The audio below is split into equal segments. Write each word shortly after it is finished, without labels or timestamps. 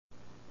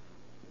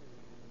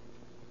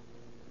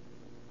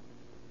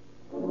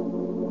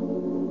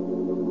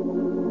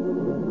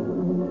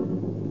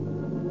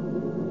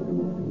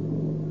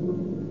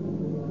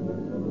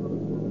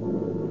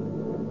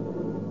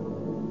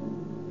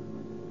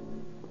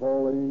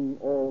Calling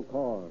All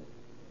Cars,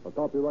 a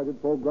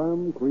copyrighted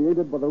program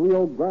created by the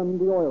Rio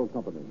Grande Oil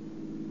Company.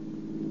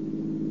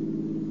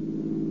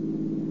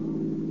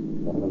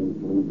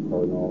 Police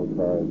calling all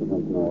cars,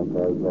 attention all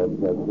cars, road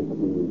test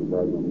 16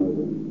 regarding a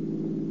murder.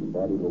 The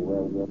body of a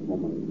well-dressed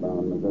woman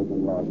found in a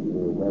vacant lot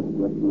near West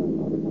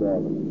Richmond, Fifth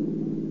Avenue.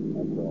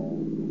 That's all.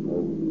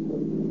 Over to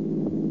you.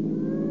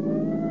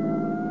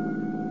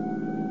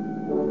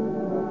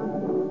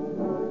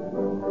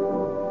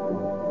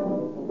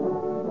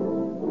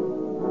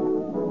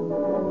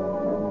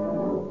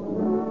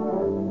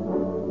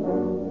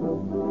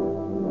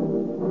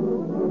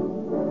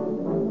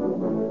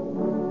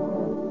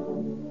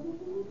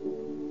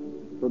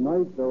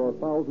 Tonight, there are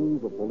thousands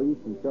of police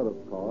and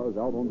sheriff's cars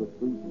out on the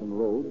streets and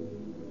roads,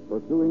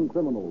 pursuing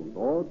criminals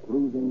or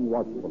cruising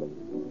watchfully,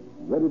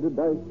 ready to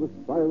dash with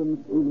sirens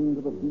screaming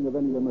to the scene of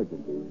any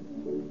emergency.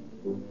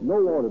 No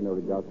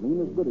ordinary gasoline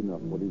is good enough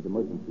for these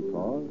emergency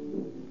cars.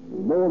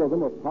 More of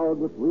them are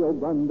powered with Rio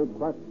Grande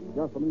cracked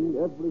gasoline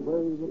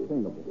everywhere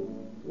obtainable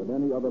than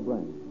any other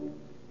brand.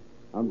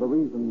 And the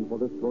reason for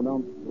this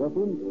pronounced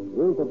preference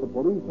is that the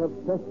police have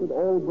tested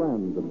all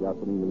brands of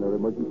gasoline in their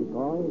emergency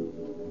cars,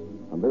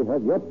 and they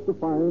have yet to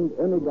find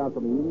any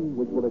gasoline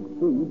which will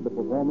exceed the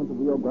performance of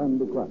Rio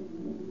Grande cracked.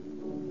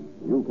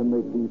 You can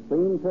make these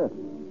same tests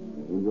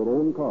in your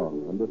own car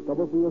and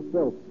discover for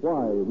yourself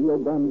why Rio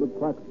Grande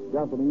cracked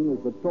gasoline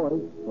is the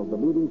choice of the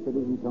leading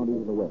cities and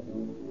counties of the West.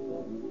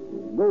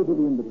 Go to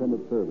the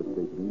independent service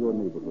station in your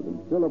neighborhood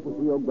and fill up with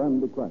Rio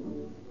Grande cracked.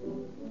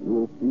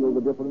 You will feel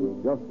the difference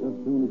just as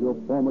soon as your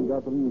former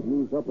gasoline is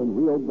used up and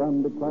Rio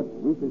Grande cracked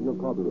reaches your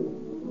carburetor.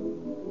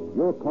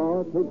 Your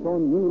car takes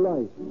on new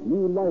life,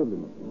 new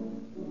liveliness.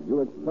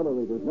 You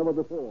accelerate as never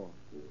before.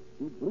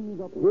 You breeze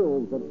up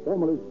hills that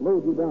formerly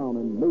slowed you down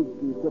and made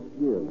you shift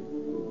gears.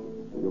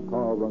 Your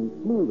car runs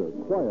smoother,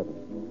 quieter.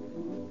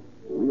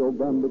 Rio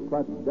Grande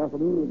cracked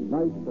gasoline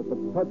ignites at the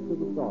touch of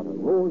the starter,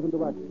 roars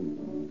into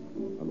action.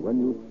 And when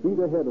you speed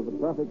ahead of the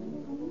traffic,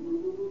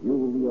 you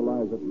will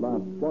realize at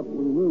last what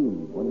we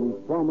mean when we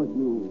promise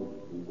you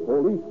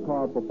police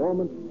car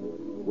performance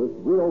with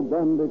Rio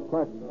Grande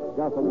cracked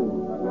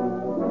gasoline.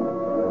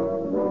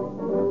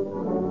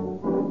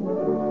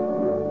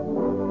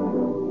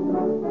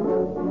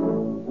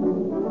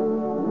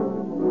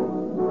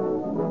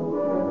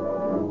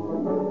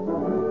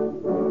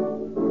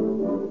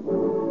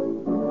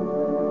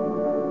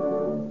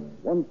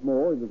 Once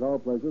more, it is our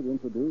pleasure to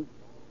introduce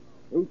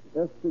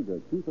H.S. Seeger,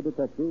 Chief of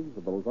Detectives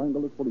of the Los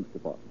Angeles Police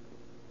Department.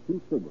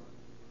 Chief Seeger.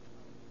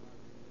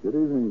 Good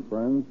evening,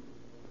 friends.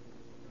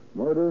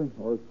 Murder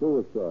or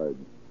suicide?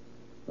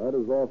 That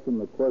is often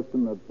the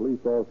question that police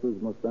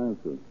officers must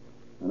answer,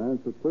 and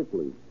answer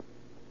quickly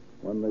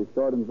when they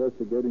start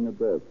investigating a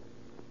death,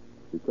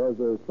 because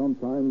there is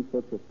sometimes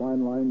such a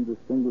fine line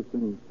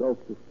distinguishing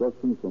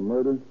self-destruction from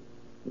murder,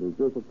 it is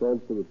difficult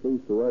for the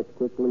police to act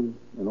quickly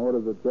in order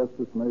that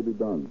justice may be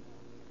done.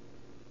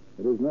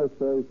 It is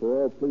necessary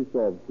for all police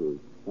officers,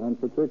 and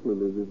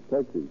particularly the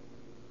detectives,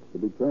 to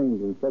be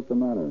trained in such a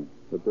manner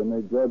that they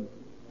may judge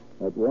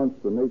at once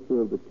the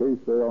nature of the case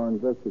they are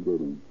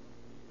investigating.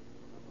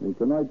 In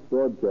tonight's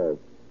broadcast,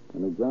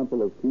 an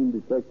example of keen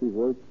detective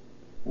work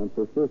and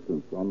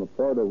persistence on the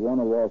part of one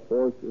of our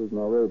force is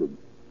narrated.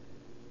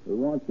 We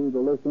want you to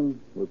listen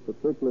with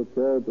particular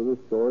care to this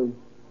story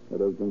that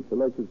has been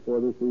selected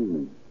for this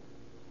evening.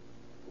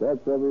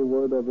 Catch every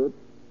word of it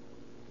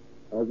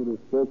as it is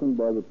spoken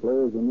by the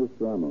players in this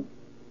drama,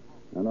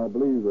 and I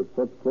believe that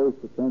such close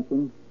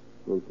attention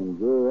will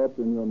conjure up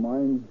in your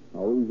mind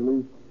how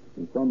easily,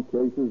 in some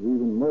cases,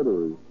 even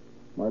murderers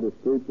might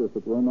escape if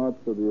it were not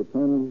for the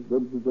eternal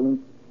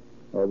vigilance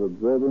of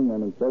observing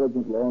and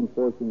intelligent law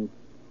enforcement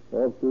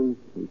officers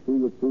who see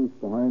the truth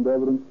behind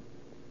evidence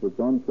which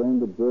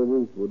untrained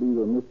observers would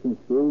either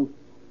misconstrue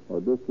or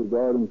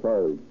disregard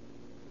entirely.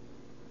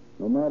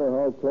 No matter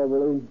how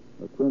cleverly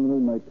a criminal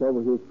may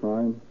cover his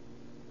crime,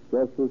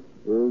 justice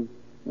is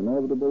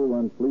inevitable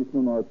when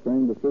policemen are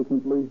trained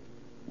efficiently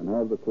and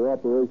have the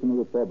cooperation of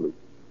the public.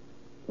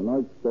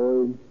 Tonight's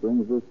story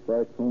brings this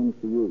fact home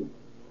to you.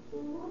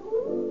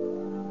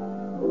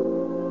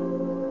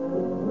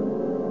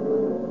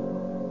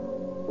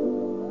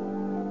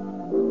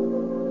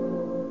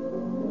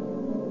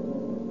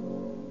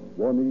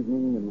 One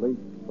evening in late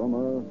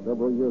summer,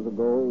 several years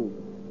ago,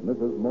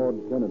 Mrs. Maud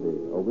Kennedy,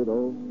 a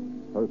widow,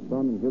 her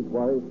son and his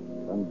wife,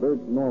 and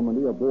Bert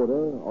Normandy, a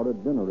boarder, are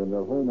at dinner in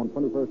their home on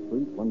 21st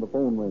Street when the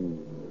phone rings.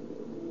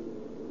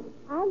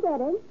 I'll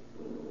get it.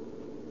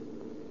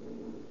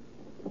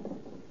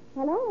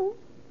 Hello?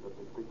 Let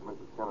me speak to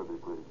Mrs. Kennedy,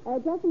 please.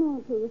 Just a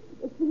moment, please.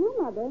 It's for you,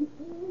 Mother.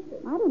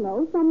 I don't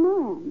know, some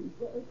man.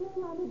 It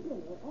came out at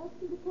dinner. Ask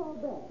her to call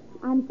back.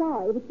 I'm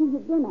sorry, but she's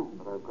at dinner.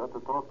 But I've got to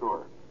talk to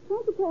her.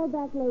 Can't you call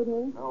back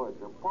later? No,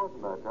 it's important,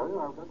 I tell you.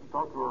 I've got to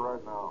talk to her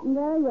right now.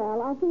 Very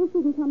well. I'll see if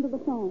she can come to the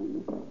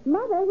phone.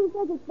 Mother, he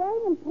says it's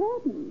very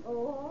important.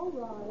 Oh, all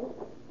right.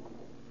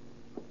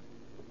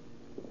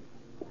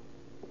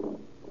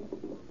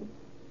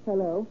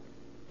 Hello?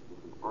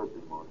 This is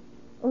Percy, Martin.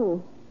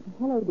 Oh,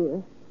 hello,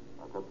 dear.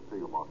 I've got to see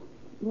you, Martin.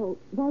 Well,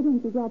 why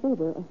don't you drop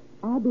over?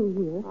 I'll be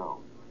here.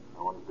 No.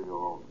 I want to see you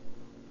alone.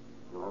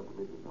 You'll have to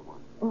meet me somewhere.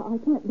 Well, I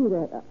can't do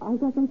that. I've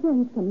got some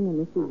friends coming in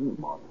this evening.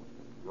 Martin,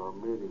 you're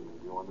meeting me.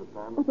 Do you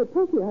understand? Oh, but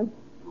Percy,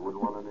 You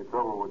wouldn't want any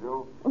trouble, would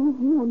you? Oh,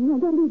 no,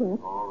 don't do that.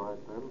 All right,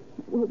 then.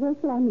 Well, where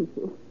shall I meet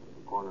you?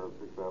 The corner of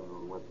 6th Avenue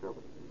and West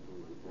Jefferson, as soon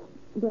as you can.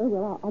 Very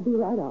well, I'll be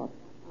right out.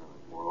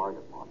 More like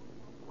it, Martin.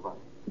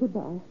 Goodbye.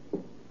 Goodbye.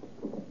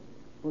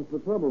 What's the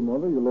trouble,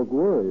 Mother? You look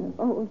worried.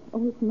 Oh,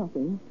 it's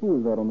nothing. Who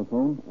is that on the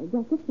phone?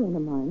 Just a friend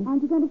of mine.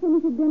 Aren't you going to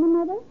finish your dinner,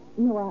 Mother?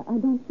 No, I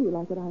don't feel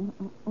like it.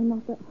 I'm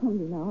not that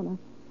hungry now, and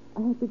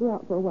I have to go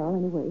out for a while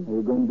anyway. Are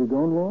you going to be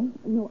gone long?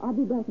 No, I'll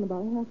be back in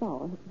about a half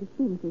hour. The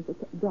students are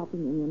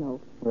dropping in, you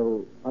know.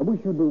 Well, I wish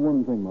you'd do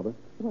one thing, Mother.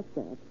 What's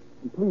that?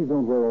 Please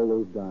don't wear all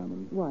those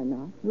diamonds. Why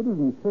not? It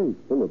isn't safe.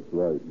 Philip's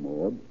right,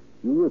 Maud.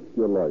 You risk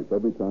your life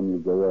every time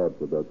you go out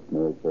with that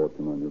small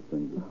fortune on your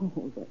finger.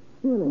 Oh, that's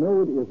silly.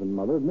 No, it isn't,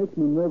 Mother. It makes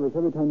me nervous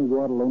every time you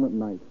go out alone at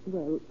night.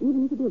 Well,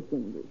 even if it is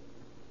dangerous,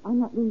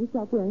 I'm not going to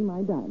stop wearing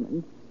my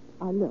diamonds.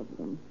 I love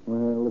them.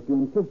 Well, if you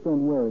insist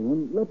on wearing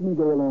them, let me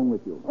go along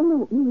with you. Oh,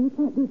 no, you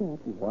can't do that.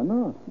 Why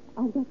not?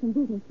 I've got some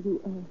business to do,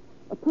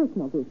 a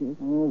personal business.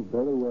 Oh,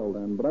 very well,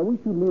 then. But I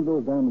wish you'd leave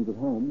those diamonds at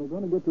home. They're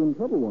going to get you in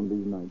trouble one of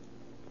these nights.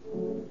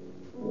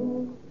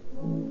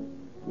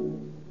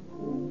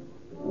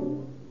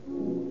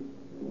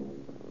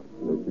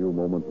 A few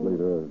moments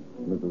later,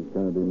 Mrs.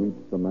 Kennedy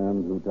meets the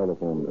man who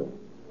telephoned her.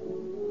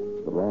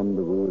 The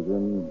rendezvous is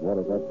in what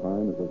at that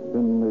time is a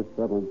thinly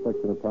settled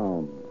section of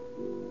town.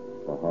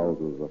 The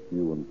houses are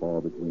few and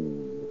far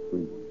between, the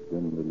streets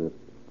dimly lit.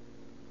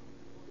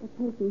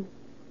 Percy,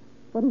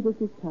 what is it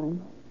this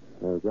time?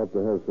 I've got to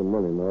have some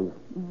money, Maud.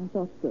 Oh, I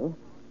thought so.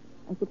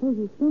 I suppose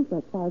you spent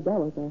that $5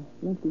 I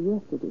lent you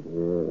yesterday.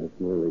 Yeah, it's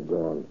nearly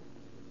gone.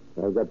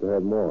 I've got to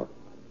have more.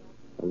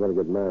 I'm going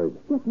to get married.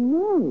 Get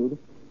married?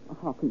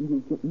 How can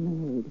you get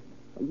married?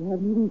 You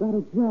haven't even got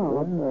a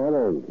job. I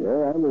don't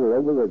care. I'm in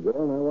love with a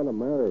girl, and I want to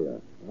marry her.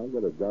 I'll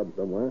get a job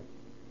somewhere.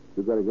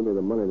 You've got to give me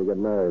the money to get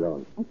married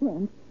on. I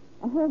can't.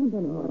 I haven't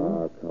any money.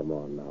 Oh, come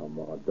on now,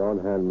 Maud.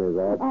 Don't hand me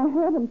that. I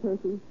haven't,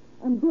 Percy.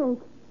 I'm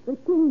broke. They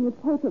cleaned your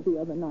poker the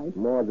other night.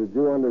 Maud, did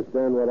you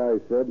understand what I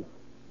said?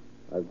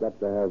 I've got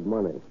to have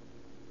money.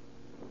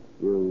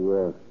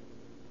 You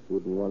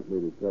wouldn't want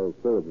me to tell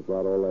Philip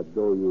about all that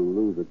dough you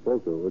lose at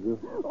poker, would you?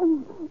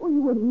 Oh,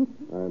 you wouldn't.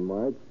 I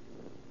might.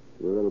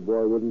 Your little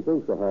boy wouldn't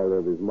think so highly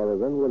of his mother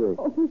then, would he?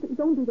 Oh, Percy,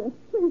 don't do that.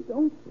 Please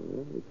don't.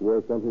 Well, it's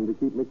worth something to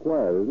keep me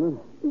quiet, isn't it?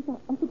 Yes,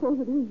 I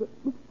suppose it is, but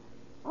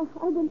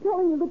I've been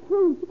telling you the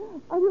truth.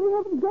 I really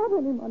haven't got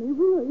any money,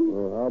 really.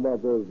 Well, how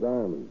about those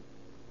diamonds?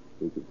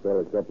 We could sell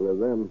a couple of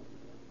them.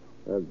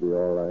 That'd be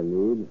all I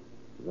need.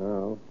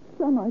 Now.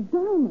 Sell my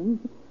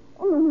diamonds?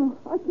 Oh, no,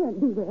 I can't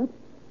do that.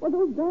 Well,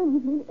 those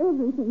diamonds mean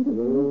everything to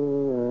me.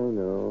 I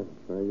know.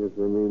 I guess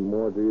they mean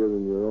more to you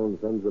than your own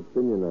son's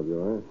opinion of you,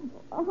 huh?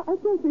 I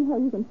can't see how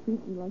you can treat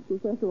me like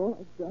this after all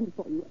I've done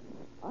for you.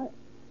 I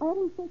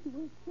always thought you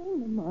were a friend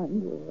of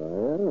mine. Well,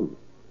 I am.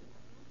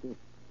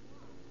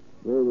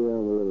 Maybe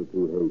I'm a little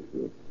too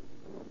hasty.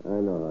 I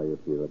know how you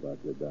feel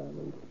about your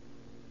diamonds.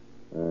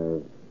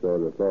 I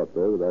sort of thought,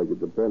 though, that I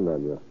could depend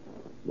on you.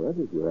 But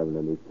if you haven't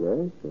any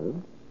cash, well,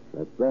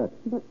 that's that.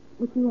 But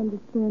you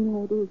understand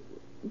how it is.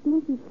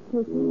 Don't you,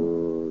 Percy?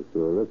 Oh,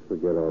 sure. Let's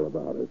forget all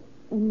about it.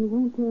 And you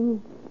won't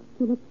tell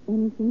Philip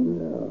anything?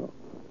 No.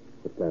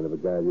 What kind of a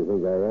guy do you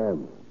think I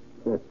am?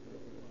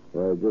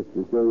 Just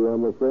to show you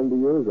I'm a friend of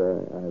yours,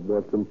 I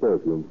bought some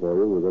perfume for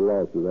you with the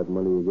last of that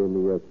money you gave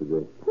me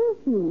yesterday.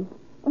 Perfume?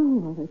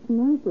 Oh, that's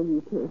nice of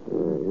you, Percy.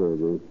 Here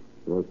it is.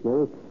 You want to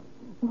smell it?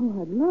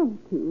 Oh, I'd love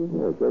to.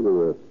 Yeah, take a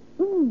whiff.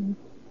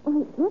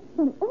 Oh, that's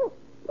funny. Oh,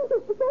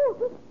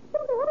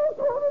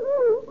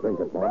 Drink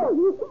it, Maud.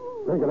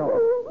 Drink it all.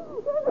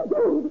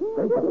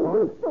 Drink it,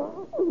 Maud.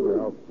 Here,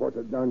 I'll force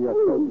it down your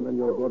throat, and then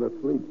you'll go to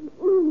sleep.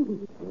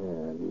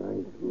 Yeah,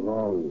 nice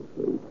long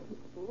sleep.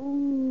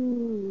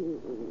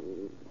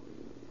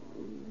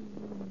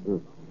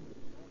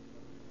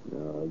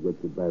 Now, I'll get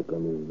you back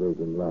on this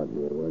vacant lot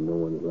here where no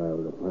one's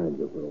liable to find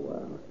you for a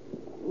while.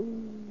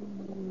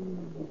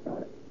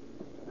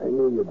 I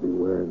knew you'd be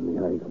wearing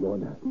the ice,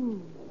 Maud.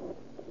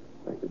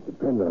 I could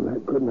depend on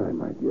that, couldn't I,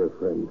 my dear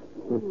friend?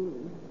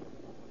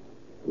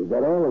 You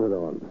got all of it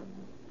on.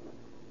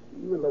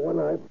 Even the one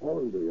I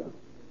pawned to you.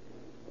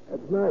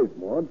 That's nice,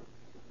 Maud.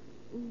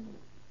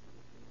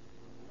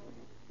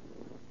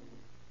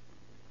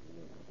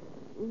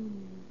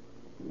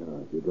 Now,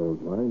 if you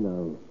don't mind,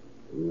 I'll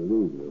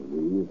relieve you of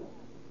these.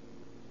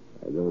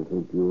 I don't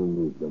think you'll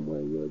need them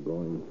where you're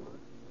going.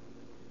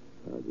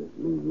 I'll just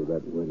leave you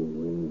that wedding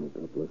ring and a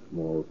couple of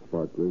small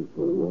sparklers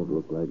so it won't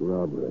look like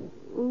robbery.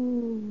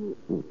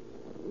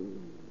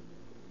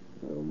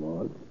 Well,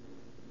 Maud.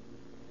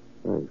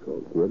 Thanks,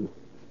 old kid.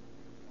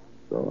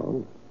 So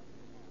long.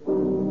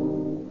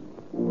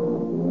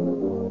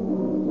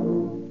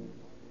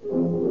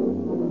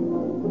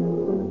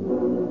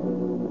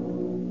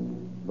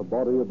 The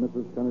body of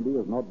Mrs. Kennedy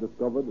is not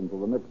discovered until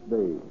the next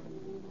day.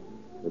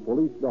 The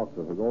police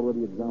doctor has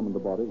already examined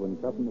the body when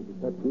Captain of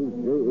Detectives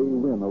J.A.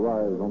 Wynn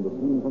arrives on the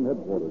scene from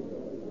headquarters.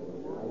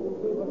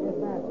 People get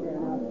back there.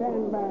 Now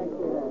stand back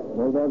there.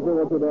 Well, Doctor,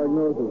 what's the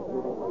diagnosis?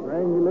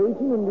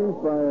 Strangulation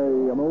induced by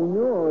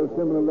ammonia or a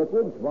similar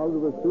liquid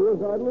swallowed with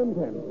suicidal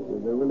intent.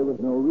 There really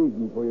was no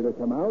reason for you to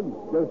come out.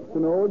 Just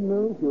an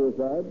ordinary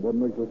suicide. What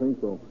makes you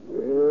think so?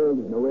 Well,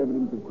 there's no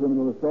evidence of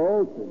criminal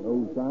assault and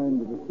no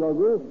signs of a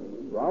struggle.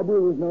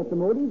 Robbery was not the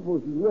motive, for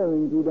she's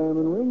wearing 2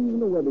 diamond rings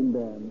and a wedding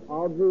band.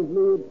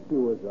 Obviously, it's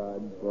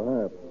suicide.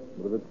 Perhaps.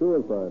 But if it's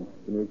suicide,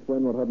 can you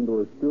explain what happened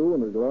to her shoe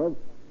and her glove?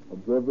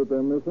 Observed that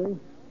they're missing?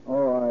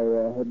 Oh,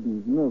 I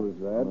hadn't noticed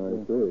that.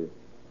 I see.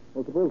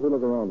 Well, suppose we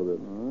look around a bit.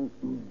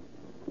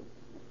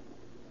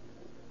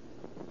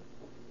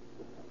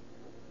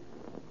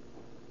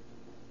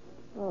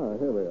 All right.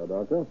 Here they are,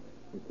 Doctor.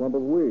 A clump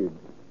of weeds.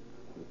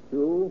 A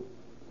shoe,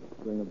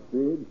 a string of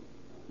beads,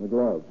 and a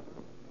glove.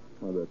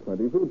 Now, they're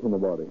 20 feet from the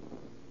body.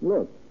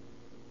 Look.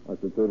 I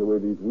should say the way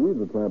these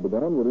weeds are trampled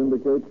down would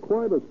indicate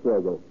quite a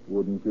struggle,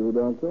 wouldn't you,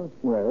 Doctor?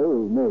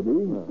 Well,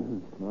 maybe.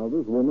 Now,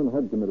 this woman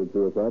had committed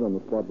suicide on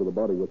the spot where the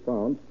body was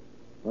found.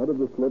 How did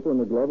the slipper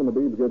and the glove and the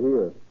beads get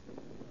here?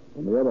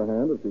 On the other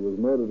hand, if she was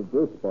murdered at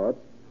this spot,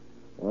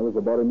 why was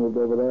the body moved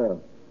over there?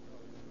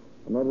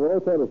 I'm not at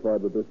all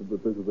satisfied that this is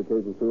the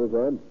case of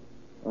suicide.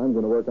 I'm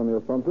going to work on the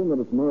assumption that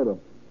it's murder.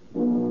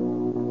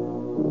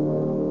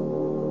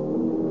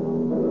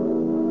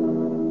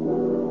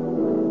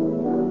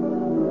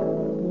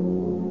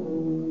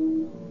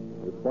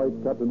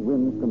 Despite Captain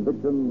Wynn's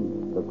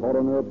conviction, the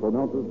coroner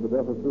pronounces the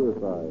death a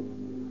suicide.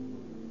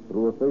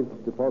 Through a safe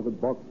deposit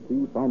box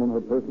key found on her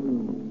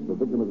person, the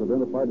victim is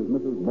identified as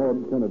Mrs.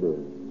 Maud Kennedy.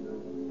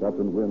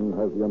 Captain Wynn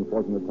has the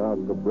unfortunate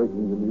task of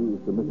breaking the news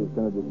to Mrs.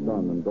 Kennedy's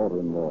son and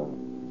daughter-in-law.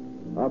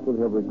 After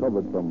they have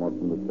recovered somewhat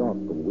from the shock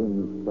of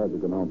Wynn's tragic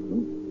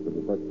announcement, the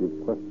detective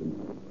questions.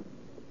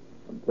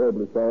 I'm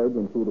terribly sorry to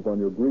intrude upon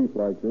your grief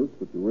like this,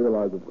 but you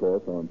realize, of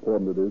course, how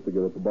important it is to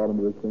get at the bottom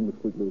of this thing as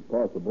quickly as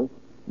possible.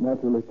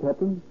 Naturally,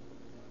 Captain.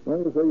 Well,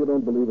 you say you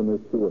don't believe in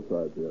this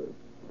suicide theory.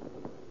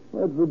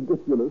 That's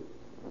ridiculous.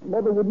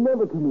 Mother would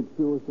never commit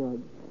suicide.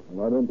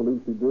 Well, I don't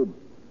believe she did.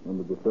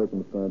 Under the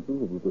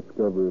circumstances of the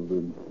discovery of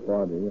the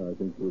body, I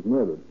think she was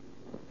murdered.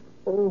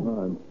 Oh.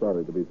 I'm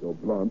sorry to be so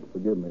blunt.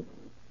 Forgive me.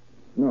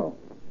 Now,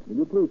 will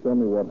you please tell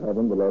me what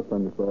happened the last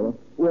time you saw her?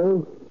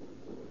 Well,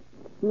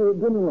 we were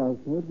at dinner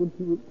last night when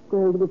she was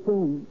called to the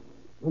phone.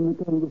 From the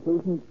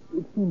conversation,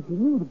 it seemed she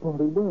knew the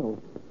party well.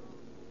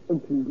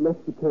 And she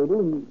left the table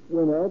and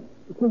went out,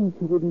 saying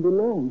she wouldn't be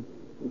long.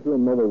 Did your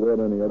mother wear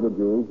any other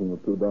jewels than the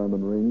 2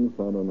 diamond rings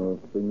found on her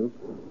fingers?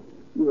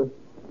 Yes,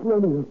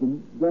 plenty of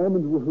them.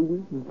 Diamonds were her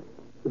weakness.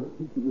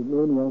 She was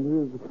known around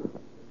here as the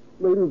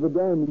lady of the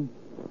diamonds.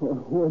 I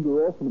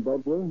wonder often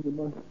about wearing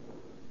them.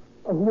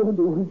 I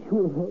wonder what she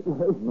went out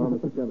like. No,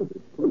 Mr. Kennedy,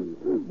 please.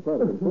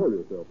 Try to control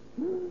yourself.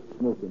 It's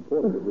most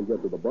important that we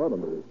get to the bottom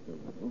of this thing.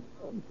 You know?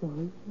 I'm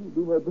sorry. I'll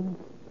do my best.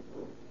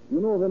 Do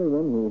you know of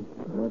anyone who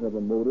might have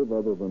a motive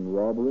other than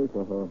robbery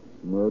for her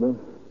murder?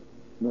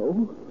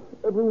 No.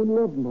 Everyone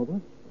loved Mother.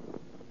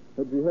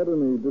 Had she had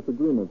any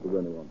disagreements with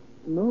anyone?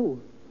 No.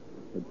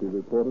 Had she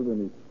reported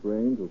any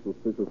strange or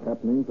suspicious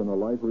happenings in her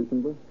life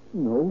recently?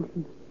 No.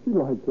 She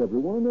liked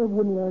everyone.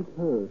 Everyone liked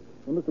her.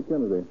 Well, Mr.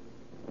 Kennedy,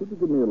 could you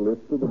give me a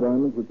list of the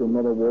diamonds which your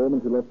mother wore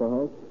when she left the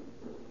house?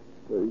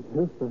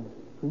 Yes, I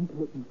think.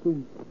 Let me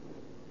see.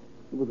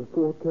 It was a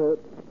 4-carat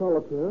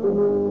solitaire.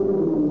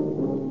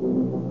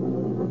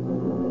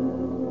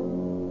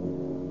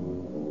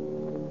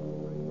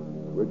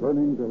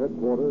 Returning to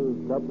headquarters,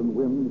 Captain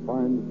Wynn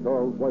finds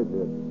Charles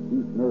Whitehead,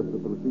 chief nurse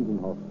at the receiving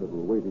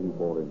hospital, waiting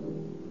for him.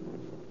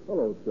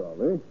 Hello,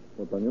 Charlie.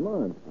 What's on your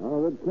mind?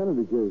 That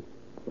Kennedy case.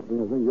 Something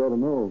I think you ought to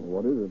know.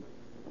 What is it?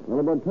 Well,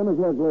 about 10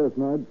 o'clock last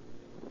night,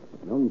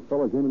 a young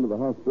fellow came into the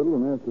hospital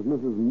and asked if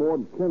Mrs.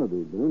 Maud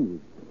Kennedy had been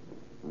injured.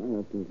 I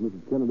asked him if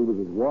Mrs. Kennedy was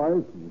his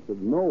wife, and he said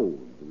no,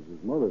 it was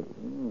his mother.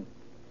 Oh.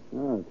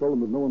 I told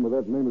him that no one with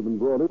that name had been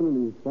brought in, and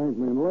he thanked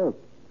me and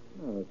left.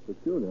 Oh, that's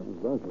peculiar.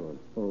 That's all.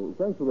 Oh,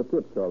 thanks for the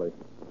tip, Charlie.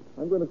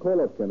 I'm going to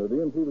call up Kennedy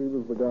and see if he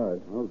was the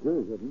guy.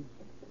 Okay, Captain.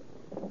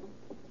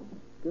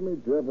 Give me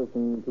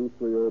Jefferson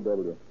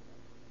 230W.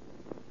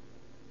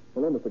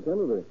 Hello, Mr.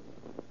 Kennedy.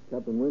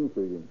 Captain Wynn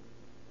speaking.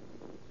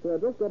 Say, I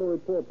just got a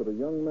report that a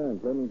young man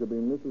claiming to be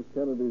Mrs.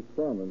 Kennedy's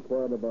son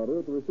inquired about her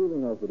at the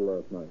receiving hospital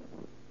last night.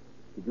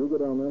 Did you go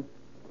down there?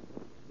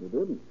 You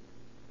didn't?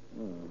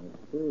 Oh, I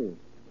see.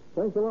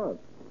 Thanks a lot.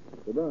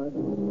 Goodbye.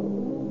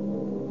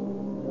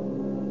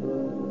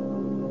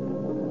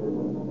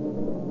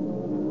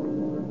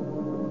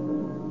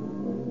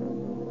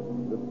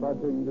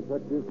 Dispatching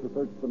detectives to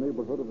search the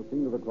neighborhood of the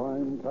scene of the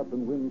crime,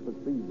 Captain Wynn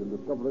succeeds in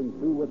discovering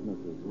 2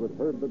 witnesses who had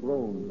heard the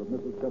groans of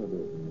Mrs.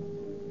 Kennedy.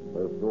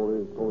 Their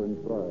stories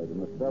coincide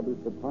and establish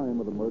the time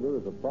of the murder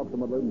as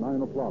approximately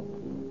 9 o'clock.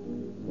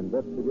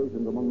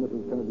 Investigations among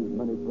Mrs. Kennedy's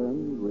many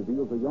friends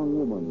reveals a young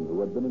woman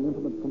who had been an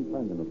intimate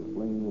companion of the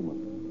slain woman.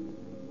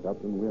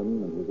 Captain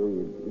Wynn and his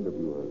aides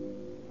interview her.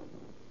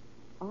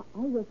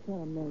 I just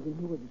can't imagine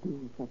who would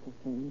do such a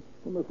thing.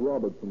 Well, Miss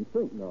Robertson,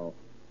 think now.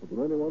 Was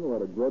there anyone who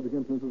had a grudge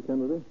against Mrs.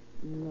 Kennedy?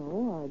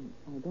 No,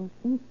 I don't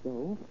think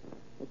so.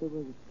 But there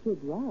was Kid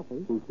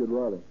Riley. Who's Kid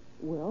Riley?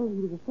 Well, he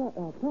was a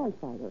prize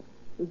fighter.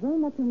 He was very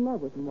much in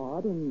love with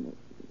Maud, and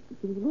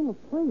she was a little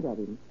afraid of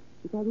him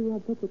because he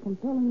had such a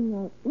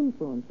compelling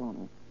influence on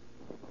her.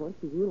 Of course,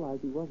 she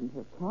realized he wasn't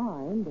her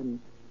kind, and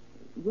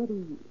yet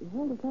he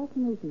held a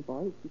fascination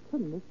for her she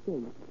couldn't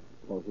escape.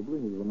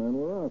 Possibly he's the man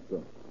we're after.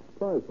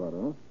 Prize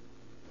fighter, huh?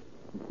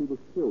 And she was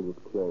killed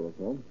with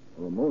chloroform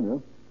or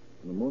ammonia.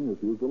 Ammonia's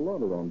used a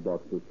lot around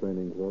boxers'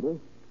 training quarters.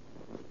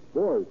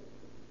 Boys,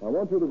 I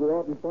want you to go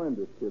out and find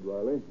this Kid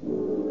Riley.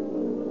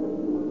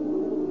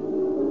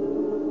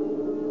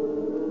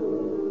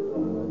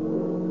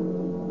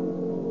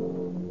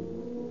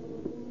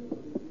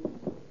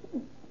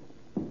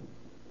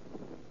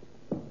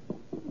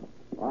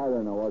 I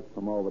don't know what's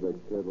come over this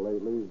kid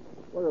lately.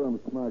 Look at him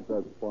smack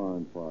that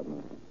sparring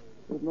partner.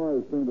 His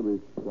noise seemed to be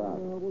strapped.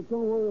 Well,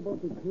 don't worry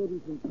about the kid.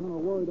 He's been kind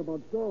of worried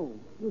about Joe.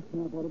 You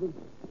snap out of it.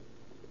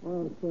 I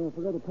understand. I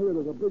forgot to tell you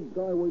there's a big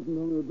guy waiting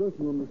on the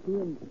dressing room. You see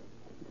him?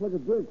 It's like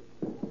a dick.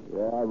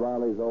 Yeah,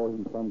 Riley's always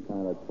in some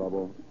kind of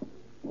trouble.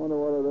 Wonder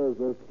what it is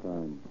this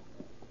time.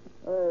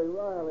 Hey,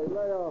 Riley,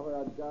 lay off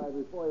that guy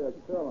before you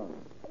kill him.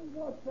 Hey,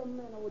 what's the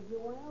matter with you,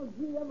 Al?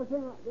 Gee,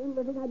 everything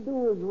I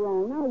do is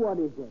wrong. Now what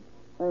is it?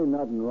 Ain't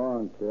nothing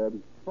wrong, kid.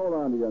 Hold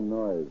on to your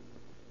noise.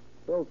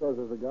 Phil says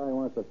there's a guy who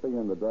wants to see you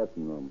in the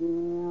dressing room.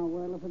 Yeah,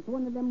 well, if it's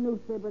one of them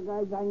newspaper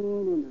guys, I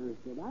ain't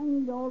interested. I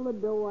need all the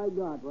dough I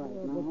got right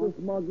now. But this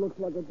mug looks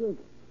like a dick.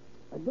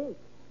 A dick?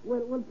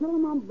 Well, tell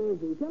him I'm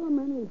busy. Tell him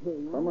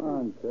anything. Come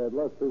on, kid.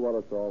 Let's see what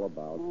it's all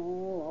about.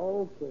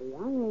 Oh, okay.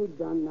 I ain't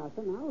done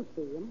nothing. I'll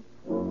see him.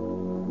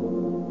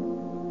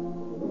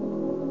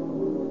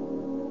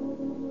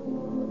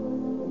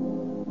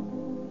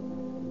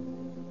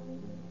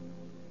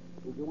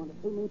 Did you want to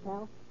see me,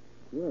 pal?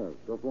 Yes,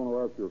 just want to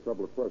ask you a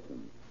couple of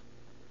questions.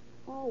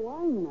 Oh,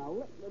 I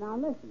know. Now,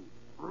 listen.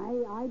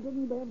 I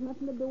didn't have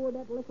nothing to do with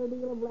that liquor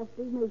deal of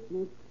Lefty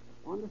Mason's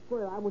on the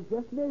square. I was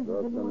just visiting.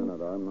 Just a minute.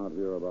 I'm not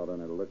here about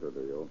any liquor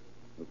deal.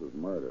 This is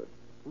murder.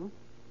 Huh?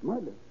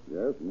 Murder?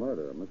 Yes,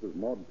 murder. Mrs.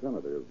 Maud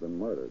Kennedy has been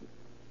murdered.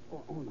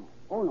 Oh,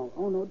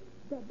 no.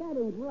 That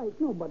ain't right.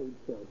 Nobody'd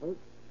kill her.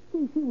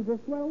 See, she was a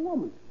swell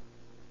woman.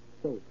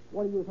 Say,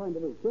 what are you trying to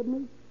do? Kid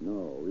me?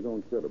 No, we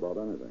don't kid about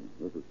anything.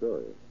 This is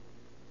serious.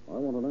 I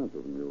want an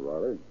answer from you,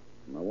 Riley,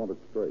 and I want it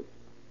straight.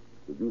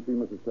 Did you see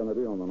Mrs.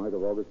 Kennedy on the night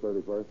of August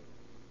 31st?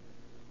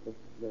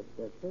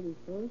 The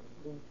 31st?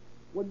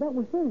 Well, that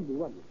was Thursday,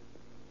 wasn't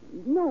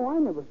it? No, I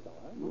never saw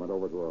her. You went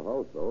over to her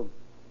house, though.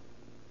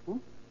 Huh?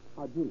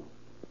 How'd you know?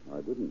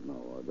 I didn't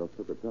know. I just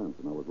took a chance,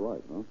 and I was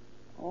right, huh?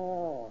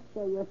 Oh,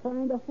 so you're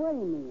trying to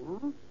frame me,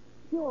 huh?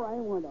 Sure, I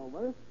went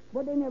over,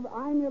 but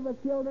I never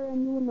killed her,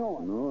 and you know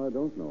it. No, I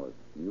don't know it.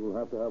 You'll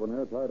have to have an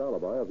airtight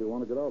alibi if you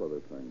want to get out of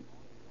this thing.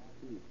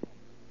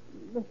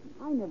 Listen,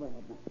 I never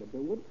had nothing to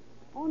do with it.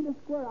 On the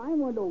square, I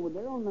went over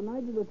there on the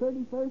night of the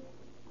 31st.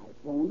 I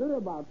phoned her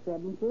about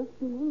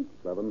 7:15.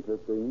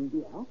 7:15?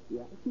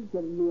 Yeah. She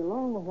kept me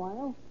along a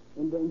while,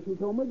 and then she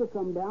told me to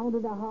come down to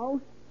the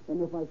house,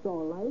 and if I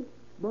saw a light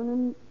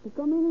burning, to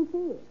come in and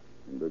see her.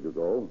 And did you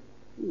go?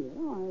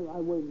 Yeah,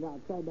 I waited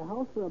outside the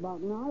house for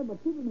about an hour, but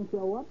she didn't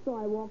show up, so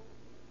I walked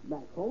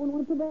back home and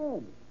went to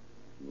bed.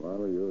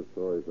 Riley, your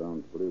story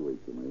sounds pretty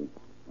weak to me.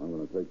 I'm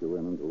going to take you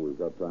in until we've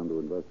got time to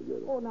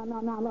investigate it. Oh, no,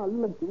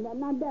 listen.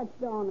 Now, that's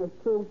the honest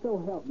truth,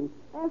 so help me.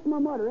 Ask my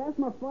mother, ask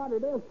my father,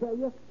 they'll tell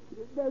you.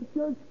 They're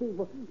church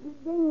people.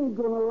 They ain't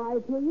going to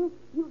lie to you.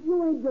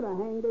 You ain't going to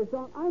hang this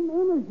on. I'm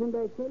innocent,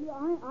 I tell you.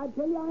 I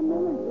tell you I'm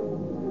innocent.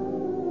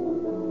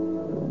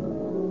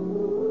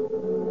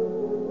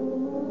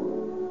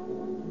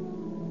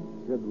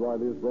 Kid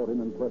Riley is brought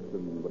in and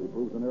questioned, but he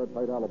proves an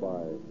airtight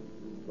alibi.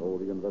 So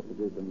the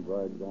investigation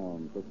drags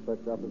on.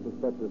 Suspect after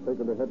suspect is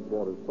taken to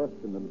headquarters,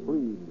 questioned and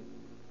freed.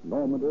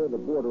 Normandy, the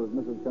boarder of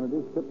Mrs.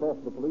 Kennedy, tipped off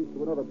the police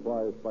to another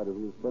prize fighter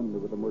who was friendly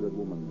with the murdered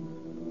woman.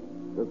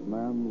 This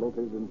man,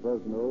 located in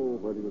Fresno,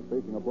 where he was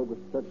facing a bogus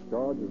sex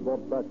charge, is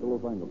brought back to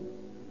Los Angeles.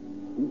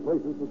 He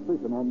places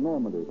suspicion on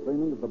Normandy,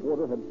 claiming that the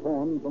boarder had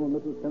pawned some of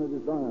Mrs.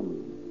 Kennedy's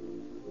diamonds.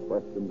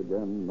 Questioned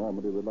again,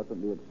 Normandy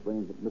reluctantly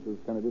explains that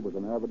Mrs. Kennedy was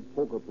an avid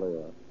poker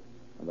player,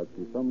 and that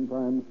she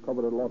sometimes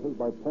covered her losses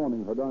by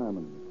pawning her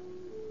diamonds.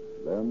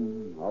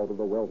 Then, out of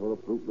the welter of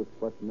fruitless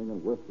questioning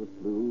and worthless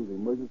clues,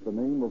 emerges the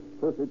name of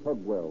Percy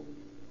Tugwell.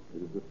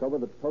 It is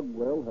discovered that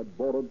Tugwell had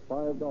borrowed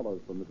 $5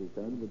 from Mrs.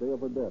 Kennedy the day of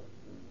her death.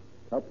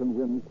 Captain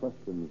Wynn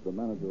questions the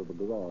manager of the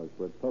garage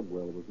where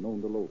Tugwell was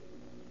known to loaf.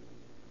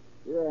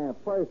 Yeah,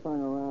 Price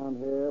hung around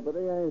here, but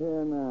he ain't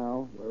here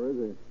now. Where is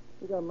he?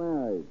 He got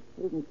married.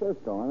 He's in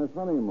Cisco on his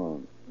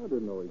honeymoon. I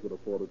didn't know he could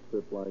afford a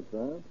trip like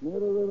that. Neither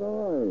did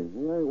I.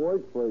 He ain't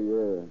worked for a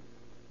year.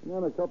 And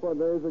then a couple of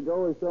days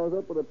ago, he shows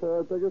up with a pair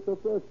of tickets to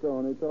Frisco,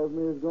 and he tells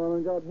me he's gone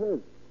and got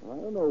hitched. I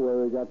don't know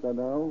where he got that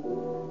now.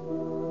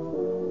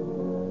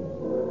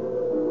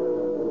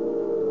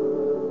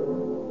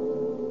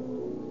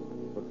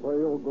 The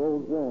trail air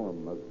grows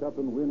warm as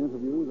Captain Wynn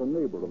interviews a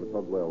neighbor of the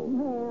Tugwell.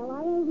 Well,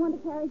 I ain't one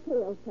to carry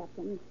tales,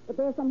 Captain, but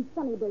there's some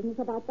funny business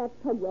about that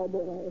Tugwell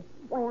boy.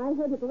 Why, I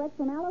heard it direct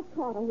from Alice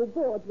Carter, who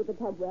boards with the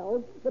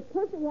Tugwells, that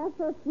Percy asked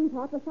her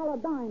sweetheart to sell a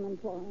diamond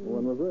for him.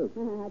 When was this?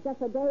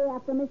 Just a day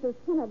after Mrs.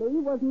 Kennedy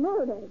was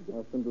murdered.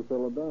 Asked him to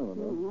sell a diamond,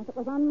 huh? Yes, it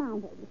was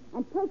unmounted.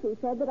 And Percy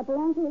said that it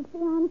belonged to his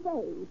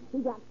fiancée. He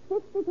got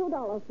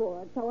 $62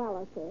 for it, so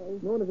Alice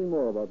says. Know anything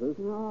more about this?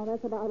 No,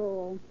 that's about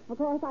all. Of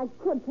course, I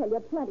could tell you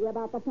plenty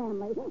about the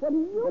family. But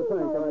you Well,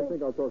 thanks. know I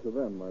think I'll talk to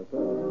them myself.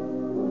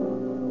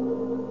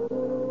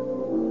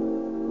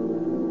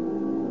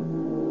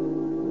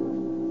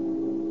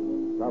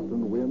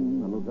 Captain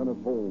Wynn and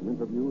Lieutenant Holmes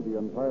interview the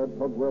entire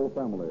Tugwell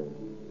family.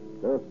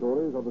 Their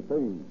stories are the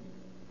same.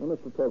 Now,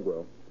 Mr.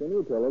 Tugwell, can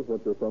you tell us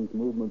what your son's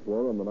movements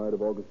were on the night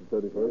of August the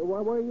 31st?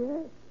 Well,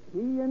 yeah.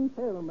 He and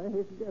Thelma,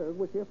 his girl,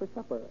 was here for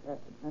supper.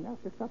 And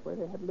after supper,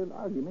 they had a little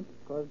argument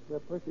because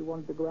Percy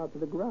wanted to go out to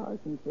the garage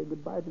and say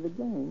goodbye to the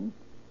gang.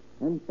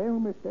 And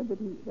Thelma said that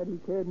he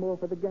cared more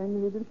for the gang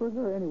than he did for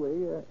her.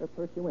 Anyway,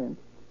 Percy went.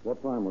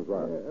 What time was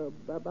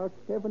that? About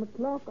 7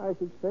 o'clock, I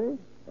should say.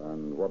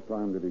 And what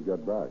time did he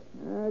get back?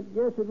 I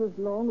guess it was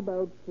long,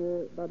 about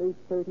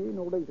 8:30,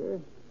 no later.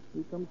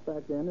 He comes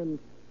back in, and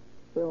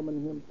Thelma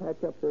and him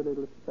patch up their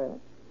little spat.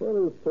 Where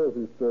is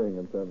Percy staying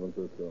in San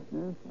Francisco?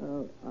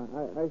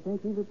 I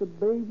think he's at the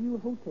Bayview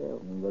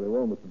Hotel. Very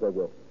well, Mr.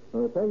 Tugwell.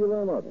 Thank you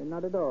very much.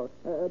 Not at all.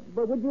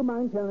 But would you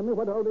mind telling me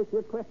what all this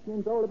here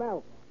questioning's all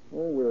about?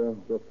 Oh, we're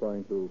just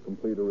trying to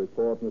complete a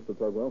report, Mr.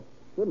 Tugwell.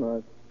 Good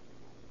night.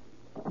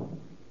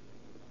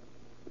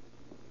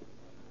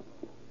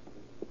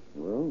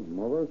 Well,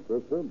 mother,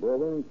 sister,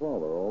 brother, and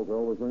father all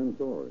tell the same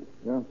story.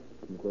 Yeah.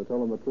 If I tell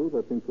them the truth,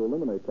 I think to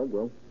eliminate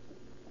Tugwell.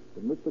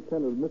 If Mrs.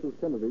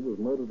 Kennedy was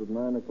murdered at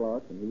 9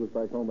 o'clock and he was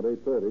back home at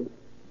 8:30,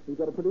 he's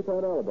got a pretty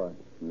tight alibi.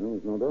 Yeah,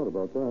 there's no doubt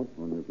about that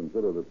when you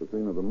consider that the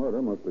scene of the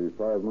murder must be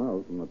 5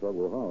 miles from the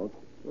Tugwell house.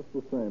 Just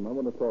the same, I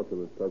want to talk to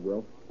this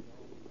Tugwell.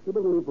 You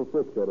better leave for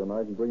Frisco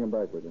tonight and bring him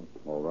back with you.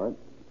 All right.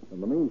 In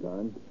the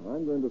meantime,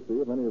 I'm going to see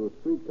if any of the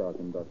streetcar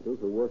conductors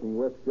who are working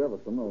West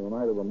Jefferson on the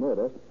night of the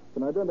murder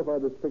can identify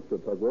this picture,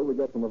 Tugwell, we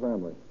got from the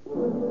family.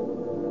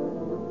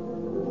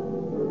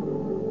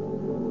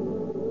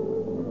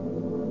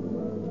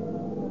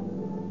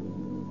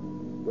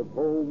 With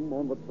home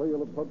on the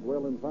trail of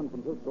Tugwell in San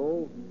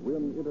Francisco,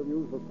 Wynn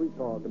interviews the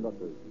streetcar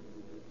conductors.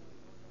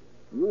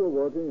 You were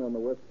working on the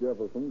West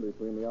Jefferson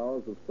between the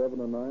hours of 7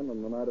 and 9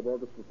 on the night of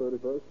August the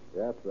 31st?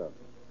 Yes, sir.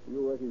 Do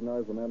you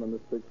recognize the man in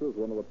this picture as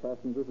one of the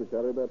passengers you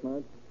carried that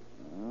night?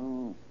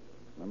 Oh,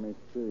 let me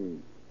see.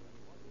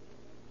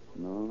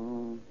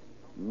 No,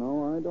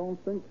 I don't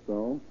think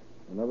so.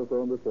 You never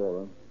saw him before,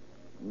 huh?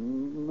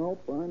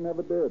 Nope, I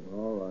never did.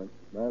 All right,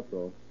 that's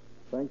all.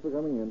 Thanks for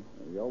coming in.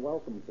 You're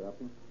welcome,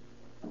 Captain.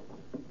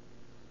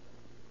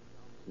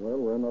 Well,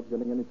 we're not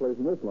getting any place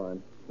in this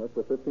line. That's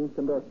the 15th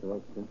conductor.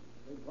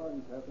 Beg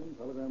pardon, Captain.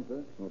 Telegram,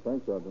 sir. Well,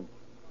 thanks, Sergeant.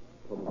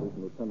 Probably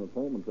from Lieutenant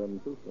Holmes in San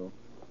Francisco.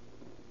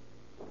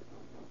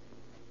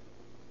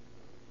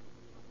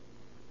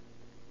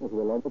 What's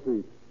the lump of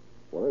peace?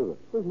 What is it?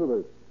 Listen to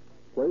this.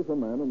 Place a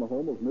man in the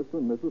home of Mr.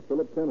 and Mrs.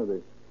 Philip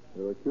Kennedy.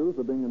 They're accused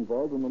of being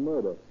involved in the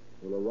murder.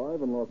 Will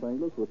arrive in Los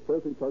Angeles with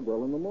Percy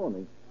Tugwell in the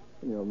morning.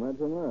 Can you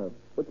imagine that?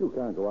 But you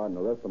can't go out and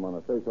arrest him on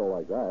a say-so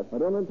like that. I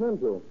don't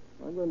intend to.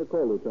 I'm going to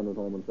call Lieutenant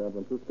Holmes in San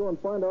Francisco and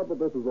find out what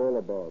this is all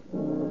about.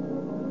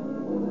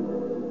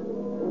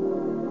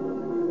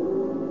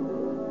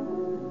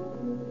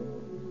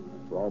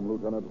 From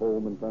Lieutenant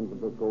Holmes in San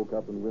Francisco,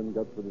 Captain Wynn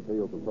gets the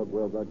details of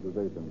Tugwell's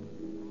accusation.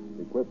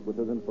 Equipped with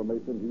his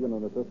information, he and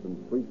an assistant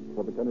reach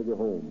for the Kennedy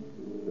home.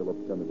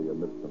 Philip Kennedy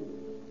amidst them.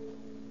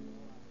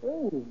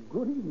 Oh,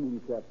 good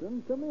evening,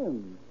 Captain. Come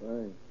in.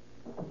 Thanks.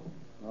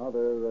 Are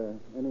there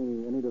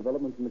any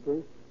developments in the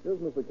case? Yes,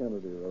 Mr.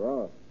 Kennedy, there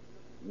are.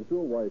 Is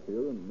your wife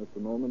here and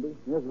Mr. Normandy?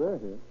 Yes, they're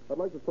here. I'd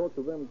like to talk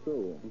to them,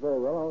 too. Very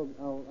well,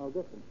 I'll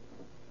get them.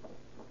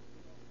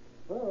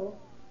 Well,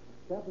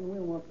 Captain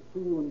Wynn wants to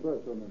see you in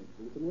Bertha a minute.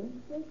 Will you come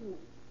in? Certainly.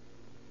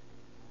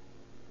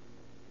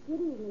 Good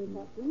evening,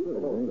 Captain.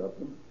 Hello,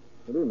 Captain.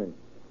 Good evening.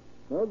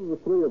 Now that the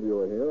three of you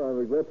are here, I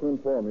regret to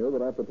inform you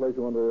that I have to place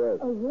you under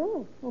arrest.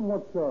 Arrest? On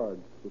what charge?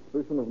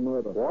 Suspicion of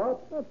murder.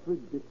 What? That's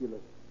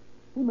ridiculous.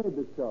 Who made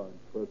this charge?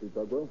 Percy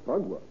Tugwell.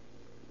 Tugwell.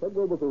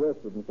 Tugwell was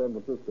arrested in San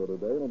Francisco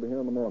today and will be here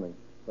in the morning.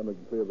 Then we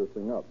can clear this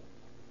thing up.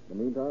 In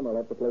the meantime, I'll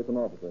have to place an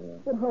officer here.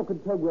 But how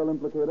could Tugwell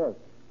implicate us?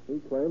 He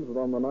claims that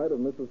on the night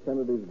of Mrs.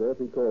 Kennedy's death,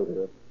 he called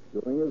here.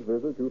 During his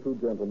visit, you two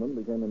gentlemen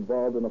became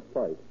involved in a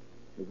fight.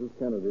 Mrs.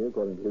 Kennedy,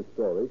 according to his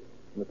story,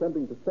 in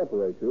attempting to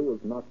separate you, was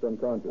knocked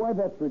unconscious. Why,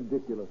 that's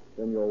ridiculous.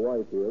 Then your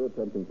wife here,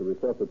 attempting to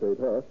resuscitate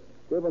her,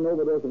 gave an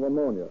overdose of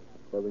ammonia,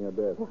 causing her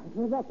death.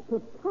 Well, that's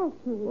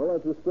preposterous. Well,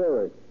 that's his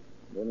story.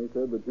 Then he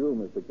said that you,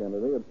 Mr.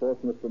 Kennedy, had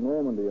forced Mr.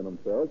 Normandy and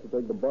himself to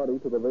take the body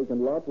to the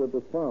vacant lot where it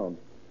was found.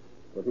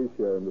 But his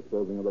share in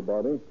disposing of the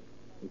body,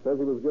 he says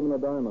he was given a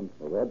diamond.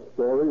 Well, that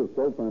story is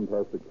so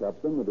fantastic,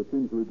 Captain, that it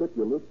seems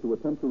ridiculous to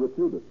attempt to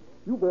refute it.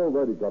 You've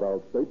already got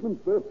our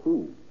statements. They're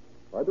true.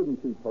 I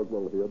didn't see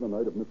Tugwell here the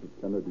night of Mrs.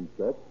 Kennedy's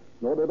death.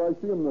 Nor did I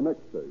see him the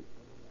next day.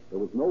 There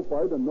was no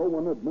fight, and no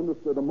one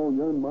administered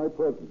ammonia in my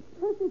presence.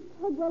 Percy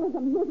Tugwell is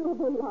a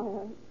miserable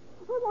liar.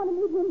 I want to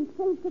meet him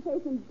face to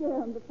face and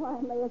dare him to try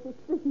and lay a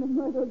suspicion of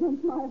murder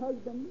against my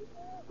husband.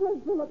 As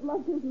Philip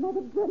loved his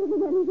mother better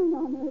than anything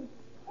on earth.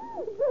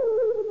 Better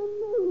even than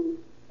me.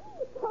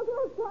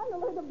 Tugwell's trying to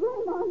lay the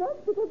blame on us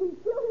because he's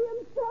guilty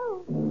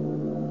himself.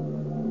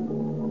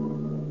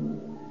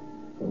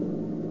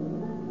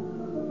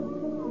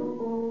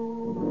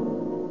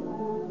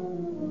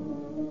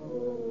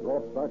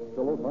 Brought back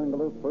to Los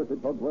Angeles, Percy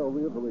Tugwell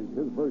reiterates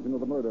his version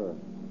of the murder.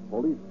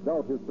 Police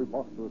doubt his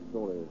preposterous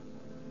story.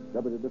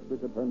 Deputy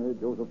District Attorney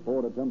Joseph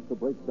Ford attempts to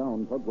break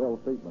down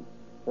Tugwell's statement.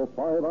 For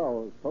 5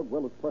 hours,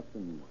 Tugwell is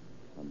questioned.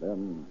 And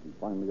then he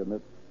finally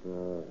admits...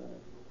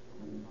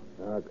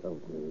 Now come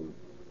clean.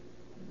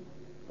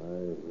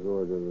 I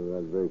lured into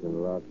that vacant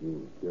lot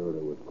and cured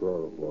her with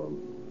chloroform.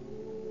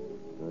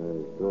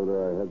 I told her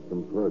I had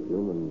some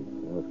perfume and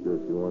asked her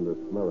if she wanted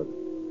to smell it.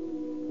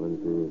 When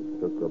she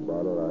took the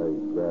bottle, I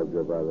grabbed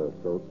her by the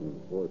throat and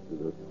forced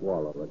her to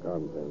swallow the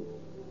contents.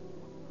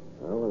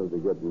 I wanted to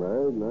get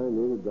married, and I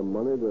needed the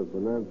money to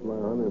finance my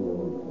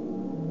honeymoon.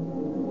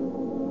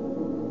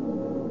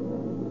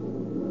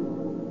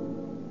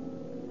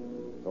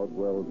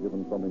 Tugwell is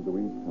given something to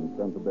eat and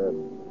sent to bed.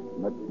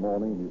 Next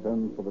morning, he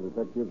sends for the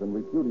detectives and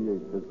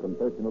repudiates his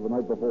confession of the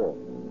night before.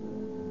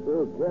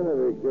 Bill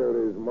Kennedy killed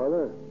his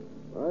mother.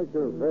 I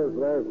confessed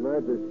last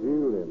night to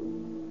shield him.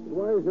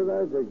 Why should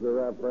I take the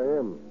rap for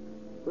him?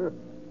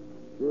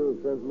 Jill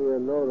sent me a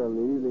note on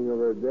the evening of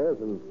her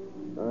death, and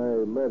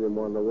I met him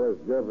on the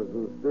West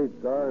Jefferson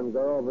streetcar and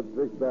got off at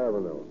 6th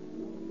Avenue.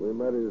 We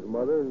met his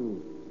mother,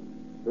 and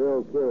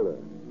Bill killed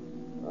her.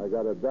 I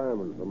got a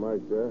diamond for my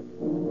share.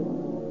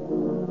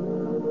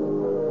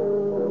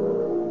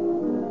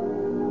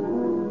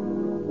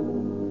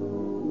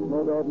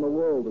 No doubt in the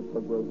world that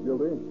Tugwell's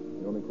guilty.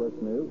 The only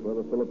question is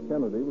whether Philip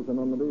Kennedy was in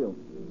on the deal.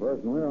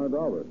 Personally, I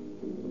doubt it.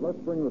 Let's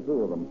bring the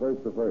two of them face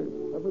to face.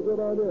 That's a good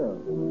idea.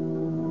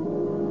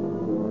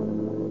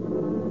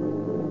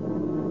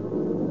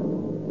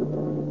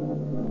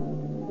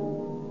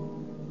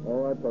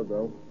 All right,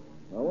 Tugwell.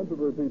 I want you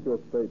to repeat your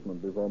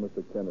statement before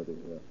Mr. Kennedy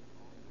here.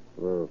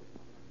 Well,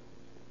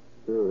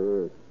 Bill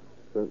here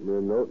sent me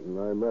a note, and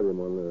I met him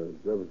on the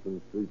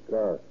Jefferson Street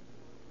car.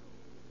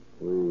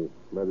 We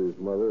met his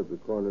mother at the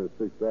corner of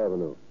 6th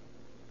Avenue.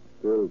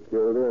 Bill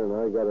killed her, and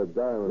I got a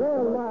diamond.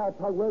 You're a liar,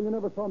 Tugwell. You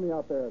never saw me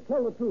out there.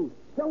 Tell the truth.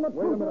 Tell the truth.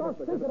 Wait a minute, or I'll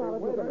Mr. stick it Kennedy. out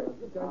of Wait you. a minute.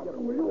 You can't get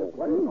away You with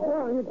it. you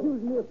lying,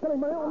 accusing me of killing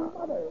my own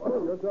mother.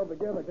 Pull yourself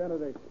together,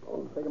 Kennedy.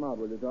 Take him out,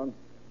 will you, John?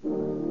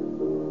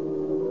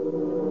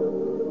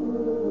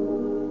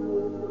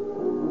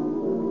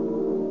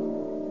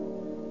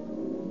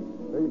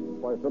 Faced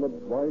by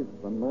Philip's wife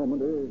and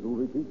Normandy, who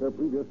repeat their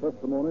previous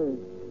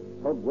testimony,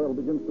 Tugwell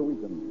begins to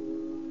weaken.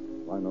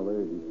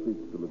 Finally, he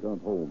speaks to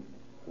Lieutenant Holmes.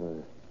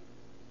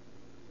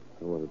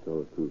 I want to tell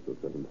the truth,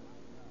 Lieutenant.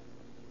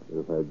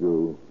 If I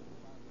do,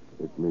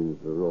 it means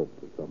the rope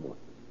to someone.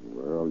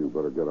 Well, you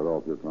better get it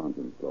off your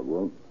conscience,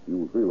 Tugwell.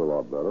 You'll feel a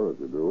lot better if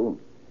you do.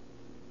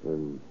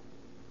 Then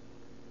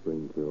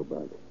bring Phil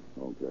back.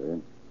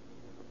 Okay.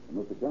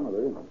 Mr.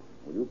 Kennedy,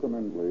 will you come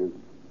in, please?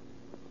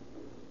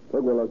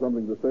 Tugwell has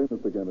something to say,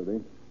 Mr.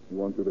 Kennedy. He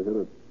wants you to hit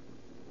it.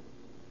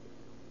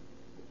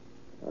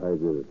 I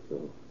did it,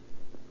 Phil.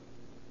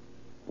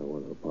 I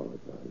want to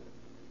apologize.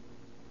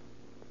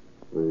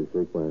 Will you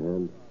shake my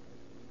hand?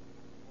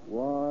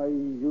 Why,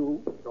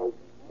 you...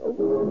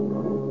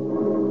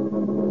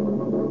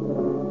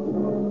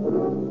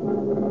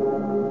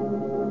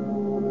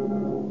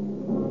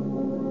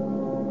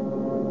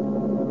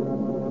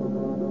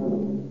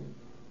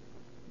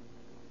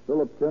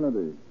 Philip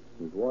Kennedy,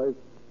 his wife,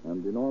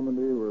 and De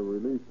Normandy were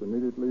released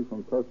immediately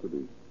from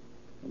custody.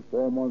 And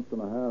 4 months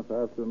and a half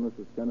after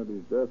Mrs.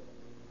 Kennedy's death,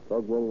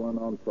 Tugwell went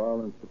on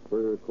trial in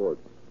Superior Court.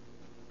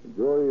 The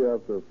jury,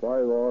 after a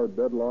 5-hour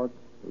deadlock,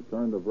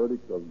 returned a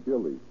verdict of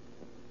guilty,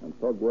 and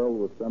Tugwell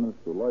was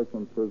sentenced to life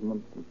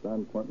imprisonment in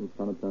San Quentin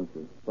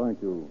Penitentiary.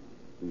 Thank you,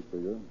 Chief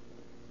Figure.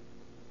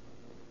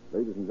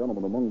 Ladies and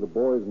gentlemen, among the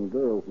boys and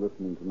girls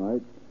listening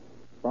tonight,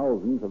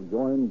 thousands have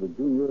joined the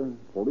Junior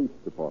Police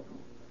Department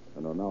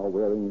and are now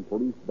wearing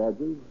police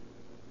badges,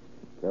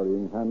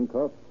 carrying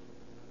handcuffs,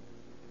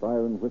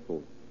 siren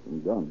whistles,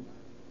 and guns.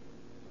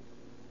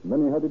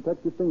 Many have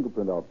detective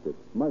fingerprint outfits,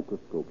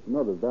 microscopes, and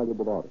other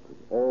valuable articles,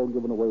 all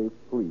given away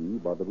free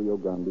by the Rio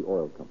Grande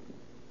Oil Company.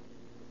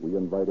 We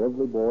invite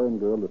every boy and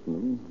girl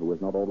listening who has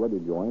not already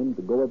joined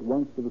to go at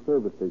once to the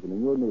service station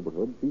in your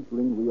neighborhood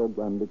featuring Rio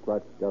Grande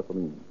cracked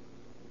gasoline.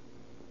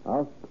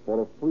 Ask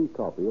for a free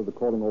copy of the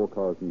Calling All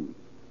Cars News.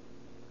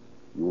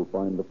 You will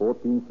find the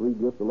 14 free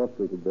gifts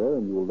illustrated there,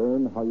 and you will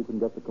learn how you can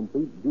get the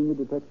complete junior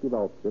detective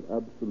outfit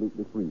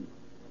absolutely free.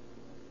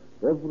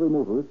 Every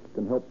motorist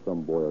can help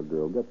some boy or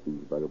girl get these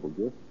valuable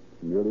gifts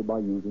merely by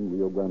using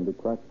Rio Grande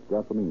cracked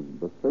gasoline,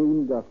 the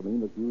same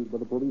gasoline that's used by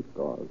the police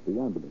cars, the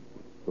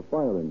ambulances, the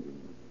fire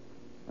engines,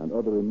 and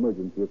other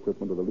emergency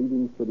equipment of the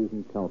leading cities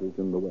and counties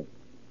in the West.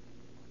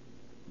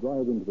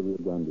 Drive into the Rio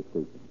Grande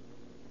station.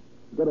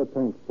 get a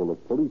tank full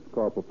of police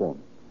car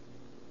performance.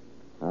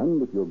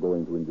 And if you're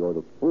going to enjoy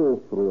the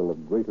full thrill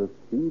of greater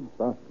speed,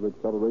 faster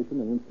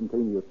acceleration, and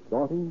instantaneous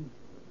starting,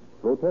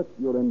 protect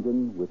your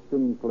engine with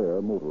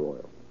Sinclair motor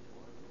oil.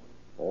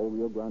 All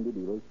Rio Grande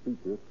dealers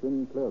feature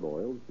Sinclair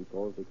oils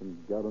because they can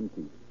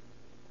guarantee,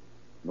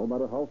 no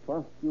matter how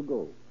fast you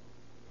go,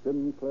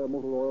 Sinclair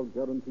motor oil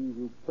guarantees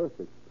you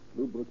perfect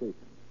lubrication.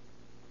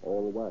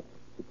 All wax,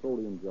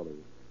 petroleum jelly,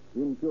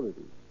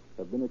 impurities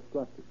have been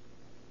extracted.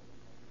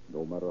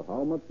 No matter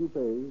how much you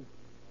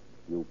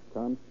pay, you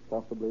can't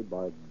possibly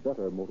buy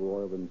better motor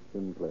oil than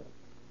Sinclair.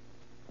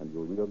 And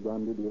your Rio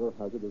Grande dealer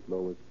has it as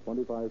low as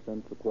 25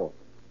 cents a quart.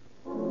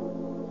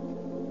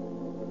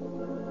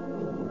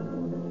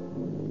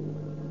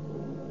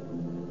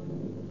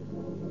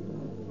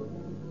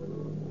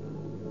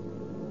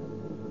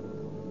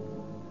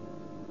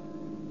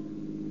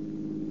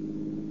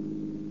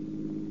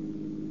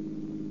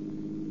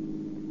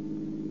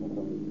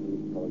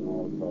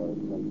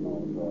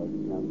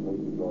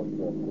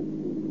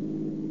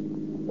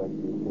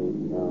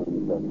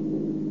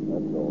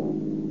 That's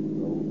all.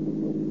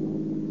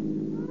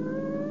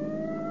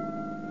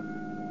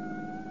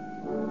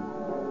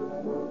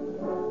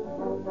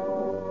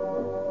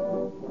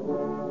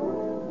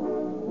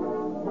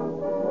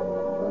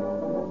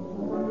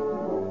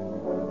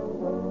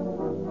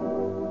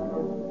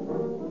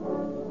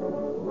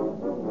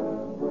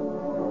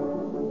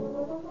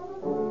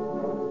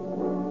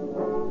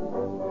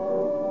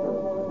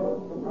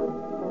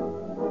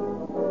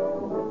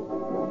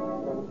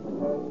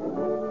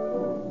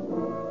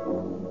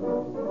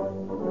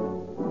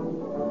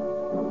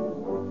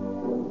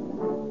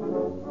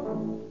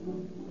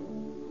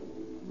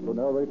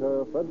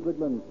 Narrator Frederick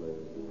Lindsley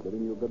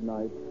bidding you good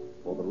night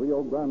for the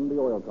Rio Grande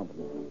Oil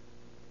Company.